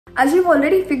As you've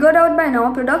already figured out by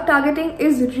now, product targeting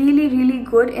is really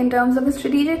good in terms of a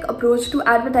strategic approach to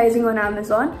advertising on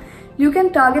Amazon. You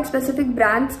can target specific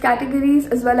brands, categories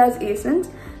as well as ASINs.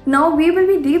 Now we will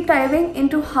be deep diving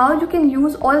into how you can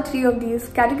use all three of these: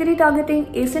 category targeting,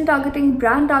 ASIN targeting,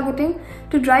 brand targeting,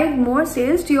 to drive more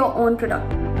sales to your own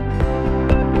product.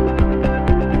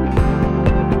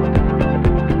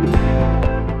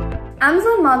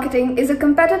 Amazon marketing is a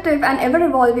competitive and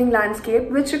ever-evolving landscape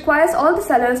which requires all the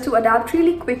sellers to adapt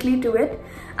really quickly to it.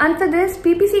 And for this,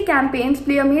 PPC campaigns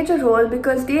play a major role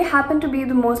because they happen to be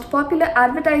the most popular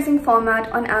advertising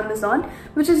format on Amazon,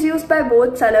 which is used by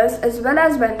both sellers as well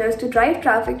as vendors to drive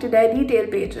traffic to their retail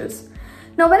pages.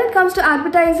 Now, when it comes to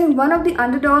advertising, one of the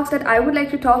underdogs that I would like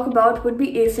to talk about would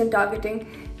be ASIN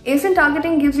targeting. ASIN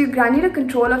targeting gives you granular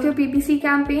control of your PPC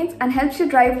campaigns and helps you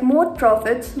drive more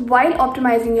profits while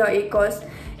optimizing your ACoS.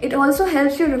 It also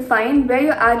helps you refine where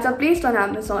your ads are placed on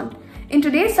Amazon. In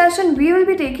today's session, we will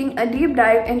be taking a deep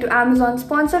dive into Amazon's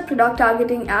sponsored product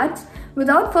targeting ads.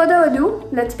 Without further ado,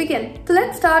 let's begin. So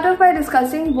let's start off by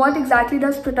discussing what exactly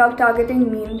does product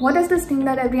targeting mean. What is this thing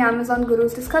that every Amazon guru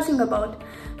is discussing about?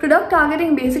 Product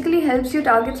targeting basically helps you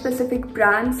target specific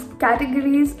brands,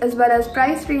 categories, as well as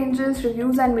price ranges,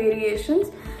 reviews and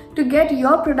variations to get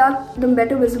your product the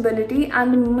better visibility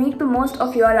and make the most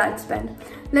of your ad spend.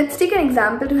 Let's take an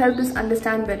example to help us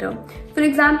understand better. For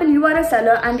example, you are a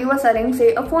seller and you are selling,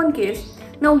 say, a phone case.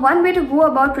 Now, one way to go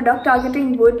about product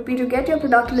targeting would be to get your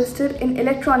product listed in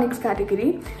electronics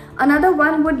category. Another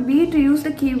one would be to use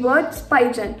the keyword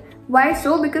SpyGen. Why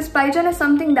so? Because SpyGen is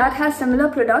something that has similar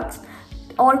products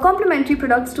or complementary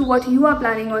products to what you are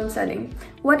planning on selling.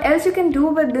 What else you can do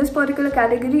with this particular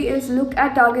category is look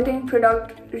at targeting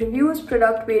product reviews,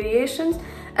 product variations,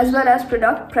 as well as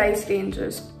product price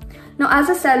ranges. Now, as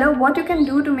a seller, what you can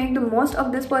do to make the most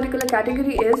of this particular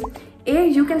category is, A,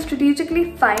 you can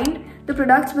strategically find the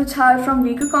products which are from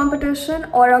weaker competition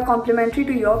or are complementary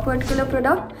to your particular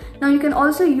product. Now, you can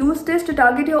also use this to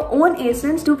target your own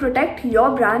ASINs to protect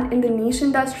your brand in the niche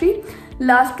industry.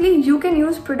 Lastly, you can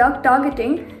use product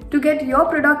targeting to get your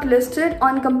product listed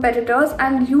on competitors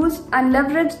and use and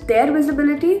leverage their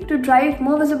visibility to drive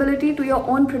more visibility to your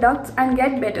own products and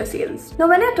get better sales. Now,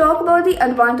 when I talk about the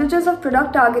advantages of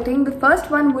product targeting, the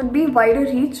first one would be wider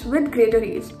reach with greater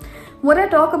ease. What I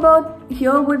talk about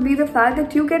here would be the fact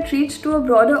that you get reach to a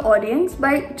broader audience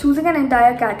by choosing an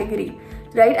entire category,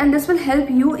 right? And this will help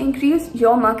you increase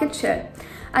your market share.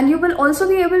 And you will also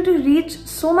be able to reach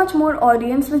so much more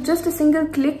audience with just a single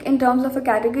click in terms of a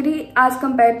category as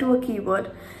compared to a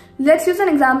keyword. Let's use an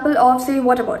example of, say,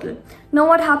 water bottle. Now,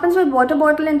 what happens with water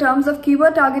bottle in terms of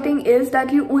keyword targeting is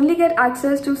that you only get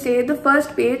access to, say, the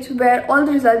first page where all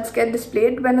the results get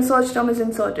displayed when a search term is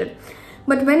inserted.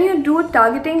 But when you do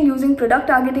targeting using product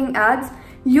targeting ads,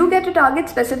 you get to target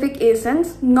specific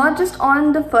ASINs, not just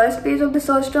on the first page of the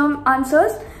search term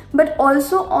answers, but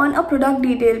also on a product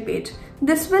detail page.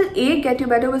 This will A, get you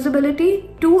better visibility,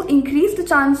 2, increase the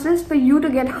chances for you to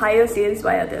get higher sales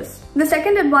via this. The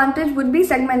second advantage would be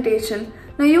segmentation.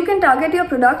 Now, you can target your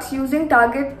products using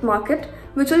target market,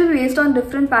 which will be based on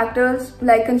different factors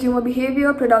like consumer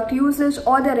behavior, product usage,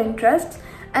 or their interests.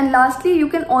 And lastly, you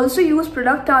can also use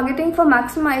product targeting for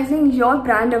maximizing your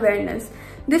brand awareness.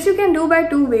 This you can do by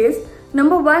two ways.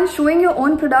 Number one, showing your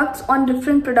own products on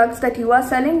different products that you are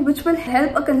selling, which will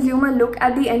help a consumer look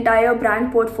at the entire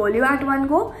brand portfolio at one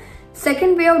go.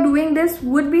 Second way of doing this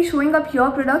would be showing up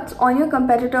your products on your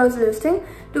competitors' listing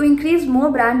to increase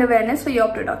more brand awareness for your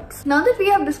products. Now that we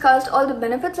have discussed all the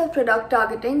benefits of product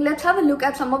targeting, let's have a look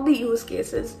at some of the use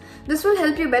cases. This will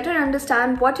help you better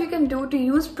understand what you can do to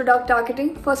use product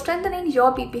targeting for strengthening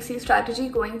your PPC strategy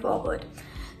going forward.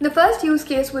 The first use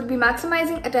case would be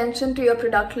maximizing attention to your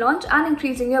product launch and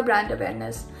increasing your brand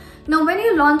awareness. Now, when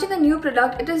you're launching a new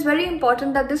product, it is very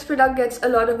important that this product gets a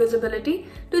lot of visibility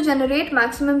to generate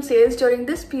maximum sales during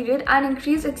this period and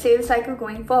increase its sales cycle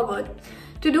going forward.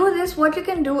 To do this, what you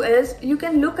can do is you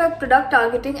can look at product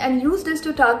targeting and use this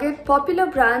to target popular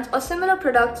brands or similar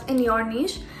products in your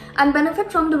niche and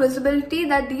benefit from the visibility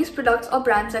that these products or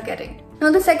brands are getting. Now,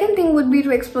 the second thing would be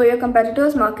to explore your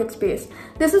competitors' market space.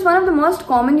 This is one of the most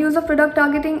common use of product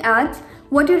targeting ads.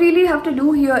 What you really have to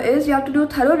do here is you have to do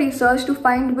thorough research to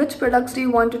find which products do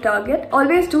you want to target.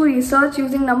 Always do research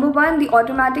using number one, the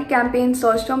automatic campaign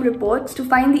search term reports to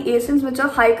find the ASINs which are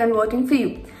high converting for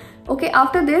you. Okay,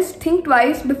 after this, think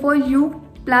twice before you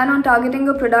plan on targeting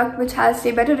a product which has,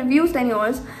 say, better reviews than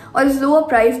yours or is lower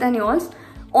priced than yours.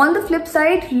 On the flip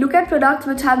side, look at products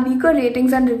which have weaker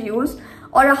ratings and reviews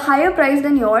or a higher price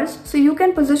than yours, so you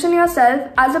can position yourself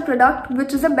as a product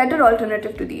which is a better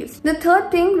alternative to these. The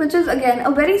third thing, which is again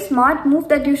a very smart move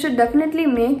that you should definitely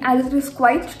make as it is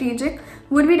quite strategic,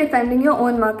 would be defending your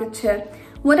own market share.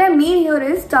 What I mean here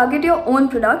is target your own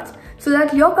products so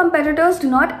that your competitors do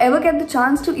not ever get the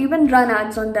chance to even run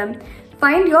ads on them.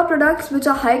 Find your products which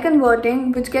are high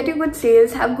converting, which get you good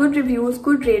sales, have good reviews,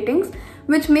 good ratings,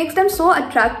 which makes them so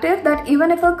attractive that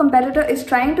even if a competitor is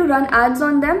trying to run ads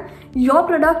on them, your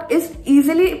product is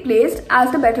easily placed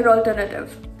as the better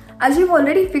alternative. As you've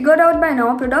already figured out by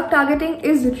now, product targeting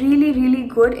is really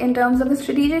good in terms of a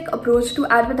strategic approach to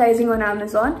advertising on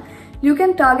Amazon. You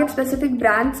can target specific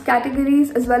brands,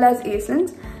 categories, as well as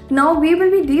ASINs. Now we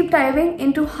will be deep diving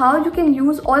into how you can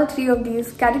use all three of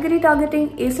these: category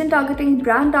targeting, ASIN targeting,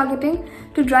 brand targeting,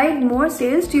 to drive more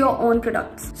sales to your own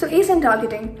products. So ASIN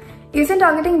targeting. ASIN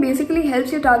targeting basically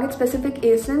helps you target specific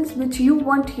ASINs which you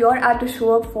want your ad to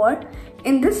show up for.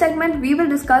 In this segment, we will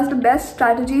discuss the best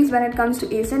strategies when it comes to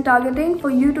ASIN targeting for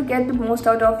you to get the most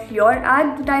out of your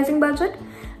advertising budget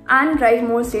and drive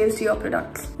more sales to your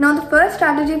products. Now, the first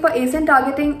strategy for ASIN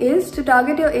targeting is to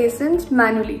target your ASINs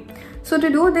manually. So to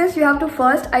do this, you have to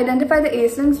first identify the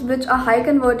ASINs which are high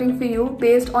converting for you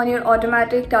based on your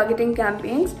automatic targeting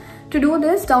campaigns. To do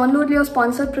this, download your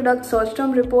sponsored product search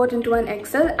term report into an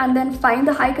Excel and then find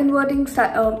the high converting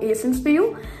ASINs for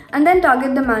you and then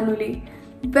target them manually.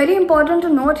 Very important to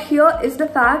note here is the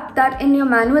fact that in your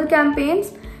manual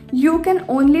campaigns, you can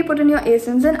only put in your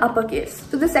ASINs in uppercase.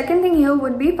 So the second thing here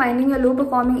would be finding your low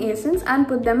performing ASINs and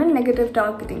put them in negative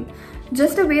targeting.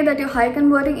 Just the way that your high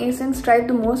converting ASINs drive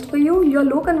the most for you, your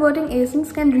low converting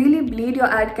ASINs can really bleed your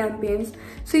ad campaigns.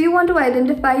 So you want to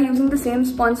identify using the same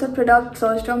sponsored product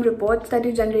search term reports that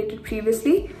you generated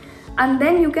previously, and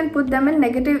then you can put them in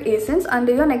negative ASINs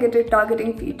under your negative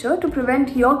targeting feature to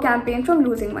prevent your campaign from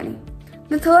losing money.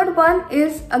 The third one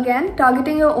is again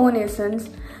targeting your own ASINs.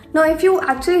 Now, if you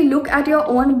actually look at your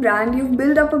own brand, you've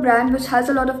built up a brand which has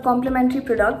a lot of complementary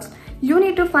products. You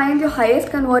need to find your highest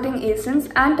converting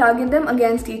ASINs and target them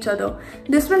against each other.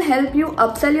 This will help you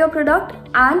upsell your product,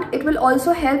 and it will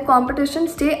also help competition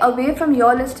stay away from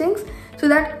your listings so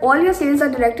that all your sales are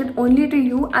directed only to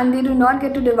you and they do not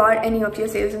get to devour any of your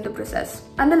sales in the process.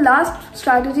 And the last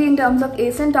strategy in terms of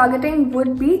ASIN targeting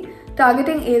would be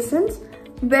targeting ASINs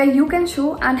where you can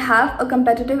show and have a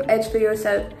competitive edge for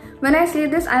yourself. When I say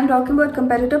this, I am talking about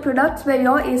competitor products where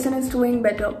your ASIN is doing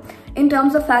better in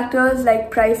terms of factors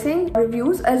like pricing,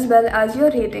 reviews, as well as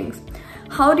your ratings.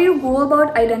 How do you go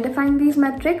about identifying these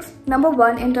metrics? Number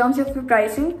one, in terms of your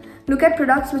pricing, look at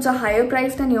products which are higher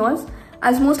priced than yours,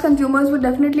 as most consumers would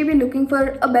definitely be looking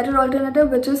for a better alternative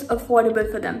which is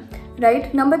affordable for them,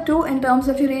 right? Number two, in terms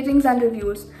of your ratings and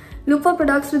reviews, look for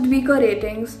products with weaker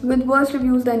ratings, with worse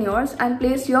reviews than yours, and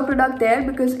place your product there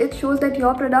because it shows that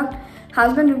your product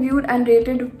has been reviewed and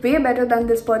rated way better than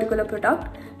this particular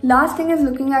product. Last thing is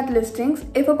looking at listings.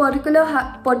 If a particular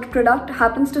product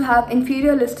happens to have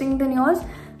inferior listing than yours,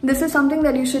 this is something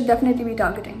that you should definitely be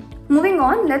targeting. Moving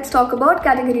on, let's talk about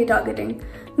category targeting.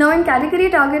 Now, in category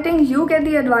targeting, you get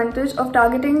the advantage of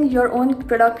targeting your own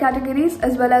product categories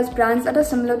as well as brands that are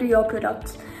similar to your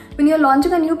products. When you're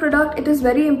launching a new product, it is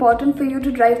very important for you to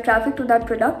drive traffic to that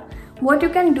product. What you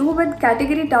can do with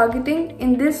category targeting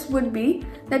in this would be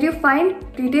that you find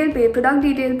product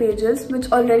detail pages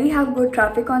which already have good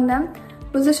traffic on them,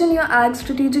 position your ads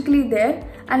strategically there,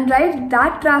 and drive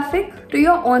that traffic to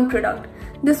your own product.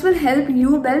 This will help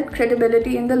you build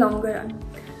credibility in the longer run.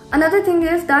 Another thing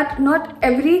is that not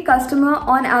every customer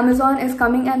on Amazon is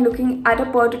coming and looking at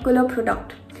a particular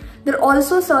product. They're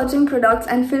also searching products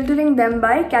and filtering them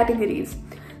by categories.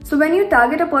 So when you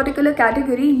target a particular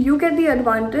category, you get the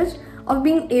advantage of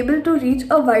being able to reach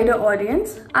a wider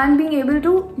audience and being able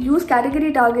to use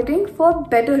category targeting for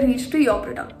better reach to your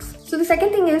products. So the second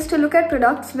thing is to look at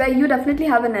products where you definitely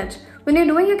have an edge. When you're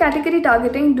doing your category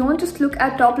targeting, don't just look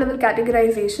at top level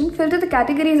categorization, filter the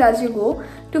categories as you go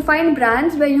to find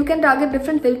brands where you can target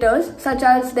different filters such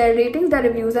as their ratings, their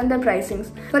reviews, and their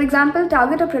pricings. For example,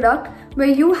 target a product where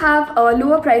you have a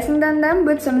lower pricing than them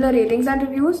with similar ratings and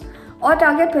reviews, or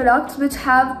target products which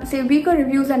have, say, weaker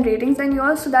reviews and ratings than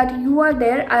yours so that you are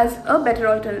there as a better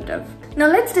alternative. Now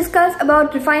let's discuss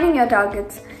about refining your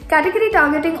targets. Category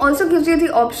targeting also gives you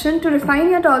the option to refine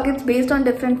your targets based on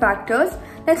different factors.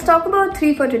 Let's talk about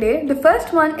three for today. The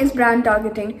first one is brand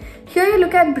targeting. Here you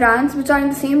look at brands which are in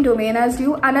the same domain as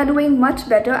you and are doing much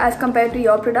better as compared to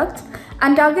your products,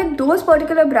 and target those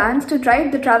particular brands to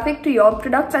drive the traffic to your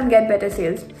products and get better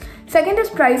sales. Second is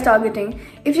price targeting.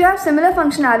 If you have similar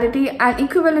functionality and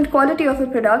equivalent quality of a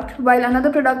product while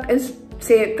another product is,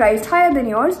 say, priced higher than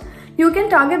yours, you can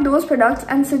target those products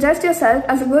and suggest yourself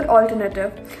as a good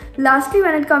alternative. Lastly,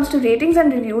 when it comes to ratings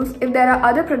and reviews, if there are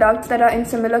other products that are in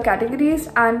similar categories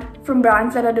and from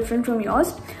brands that are different from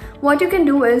yours, what you can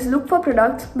do is look for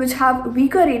products which have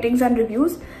weaker ratings and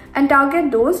reviews and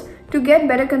target those to get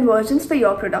better conversions for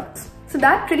your products. So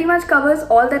that pretty much covers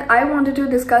all that I wanted to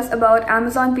discuss about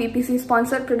Amazon PPC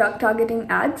sponsored product targeting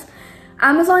ads.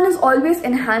 Amazon is always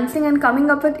enhancing and coming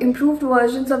up with improved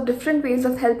versions of different ways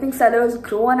of helping sellers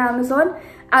grow on Amazon.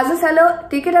 As a seller,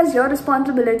 take it as your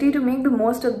responsibility to make the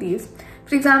most of these.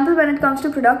 For example, when it comes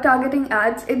to product targeting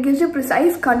ads, it gives you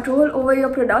precise control over your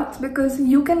products because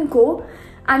you can go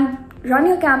and run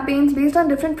your campaigns based on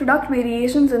different product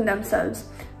variations in themselves.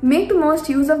 Make the most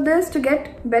use of this to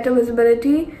get better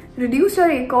visibility, reduce your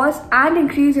ACoS, and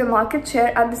increase your market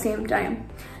share at the same time.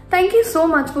 Thank you so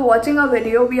much for watching our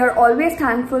video. We are always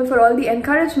thankful for all the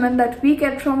encouragement that we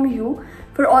get from you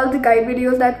for all the guide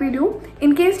videos that we do.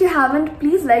 In case you haven't,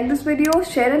 please like this video,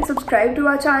 share and subscribe to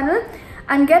our channel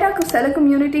and get our seller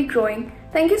community growing.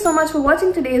 Thank you so much for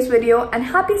watching today's video and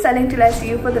happy selling till I see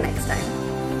you for the next time.